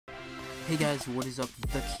Hey guys, what is up?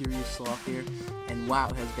 The Curious Sloth here, and wow,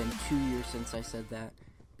 it has been 2 years since I said that,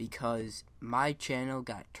 because my channel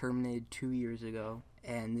got terminated 2 years ago,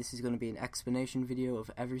 and this is going to be an explanation video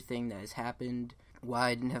of everything that has happened, why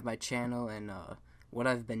I didn't have my channel, and what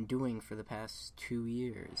I've been doing for the past 2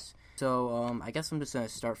 years. So, I guess I'm just going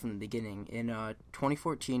to start from the beginning. In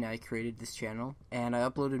 2014, I created this channel, and I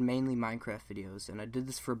uploaded mainly Minecraft videos, and I did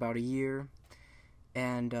this for about a year.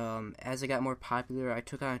 And as I got more popular, I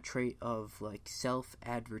took on a trait of like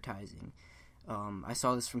self-advertising. I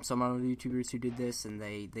saw this from some other YouTubers who did this, and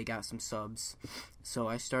they got some subs. So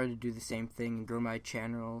I started to do the same thing and grow my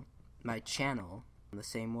channel the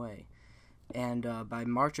same way. And by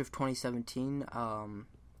March of 2017,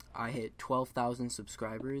 I hit 12,000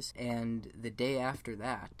 subscribers, and the day after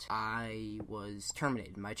that, I was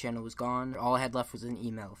terminated. My channel was gone. All I had left was an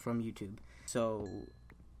email from YouTube. So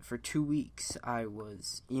for 2 weeks, I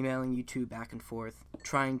was emailing YouTube back and forth,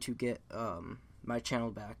 trying to get my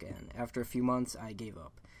channel back, and after a few months, I gave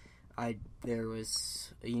up. There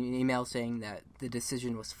was an email saying that the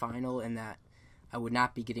decision was final and that I would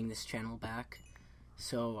not be getting this channel back.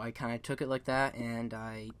 So I kind of took it like that, and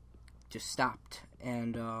I just stopped,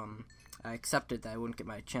 and I accepted that I wouldn't get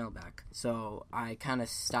my channel back. So I kind of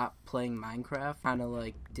stopped playing Minecraft, kind of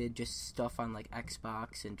like did just stuff on like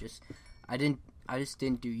Xbox, and I just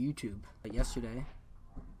didn't do YouTube. Yesterday,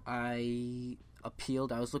 I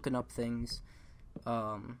appealed. I was looking up things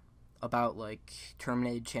about like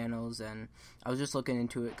terminated channels, and I was just looking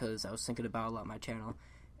into it because I was thinking about a lot of my channel,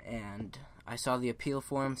 and I saw the appeal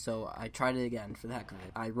form, so I tried it again for the heck of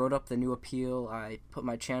it. I wrote up the new appeal, I put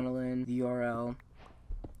my channel in, the URL,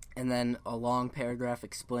 and then a long paragraph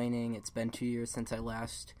explaining it's been 2 years since I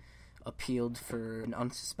last appealed for an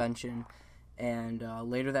unsuspension. And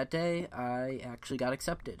later that day, I actually got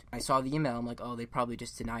accepted. I saw the email, I'm like, oh, they probably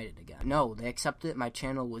just denied it again. No, they accepted it, my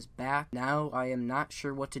channel was back. Now I am not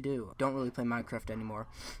sure what to do. Don't really play Minecraft anymore.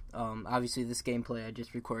 Obviously this gameplay I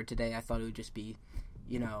just recorded today, I thought it would just be,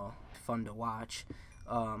 you know, fun to watch.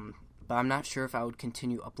 But I'm not sure if I would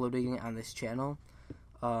continue uploading it on this channel.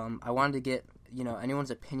 I wanted to get, you know,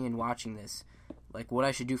 anyone's opinion watching this, like what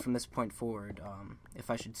I should do from this point forward.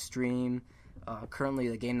 If I should stream. Currently,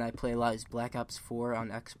 the game that I play a lot is Black Ops 4 on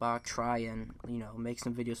Xbox. Try and, you know, make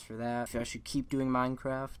some videos for that. If I should keep doing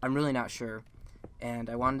Minecraft, I'm really not sure. And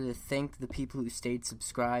I wanted to thank the people who stayed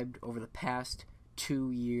subscribed over the past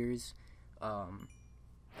 2 years.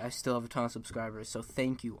 I still have a ton of subscribers, so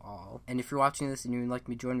thank you all. And if you're watching this and you would like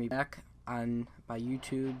me to join me back on my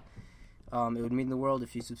YouTube, it would mean the world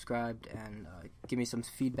if you subscribed and give me some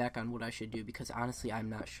feedback on what I should do, because honestly I'm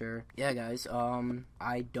not sure. Yeah guys,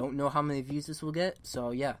 I don't know how many views this will get,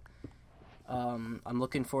 so yeah. I'm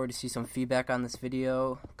looking forward to see some feedback on this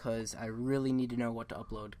video, because I really need to know what to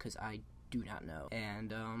upload, because I do not know.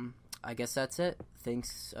 And I guess that's it.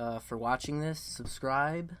 Thanks for watching this.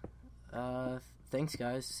 Subscribe. Thanks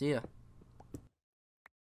guys. See ya.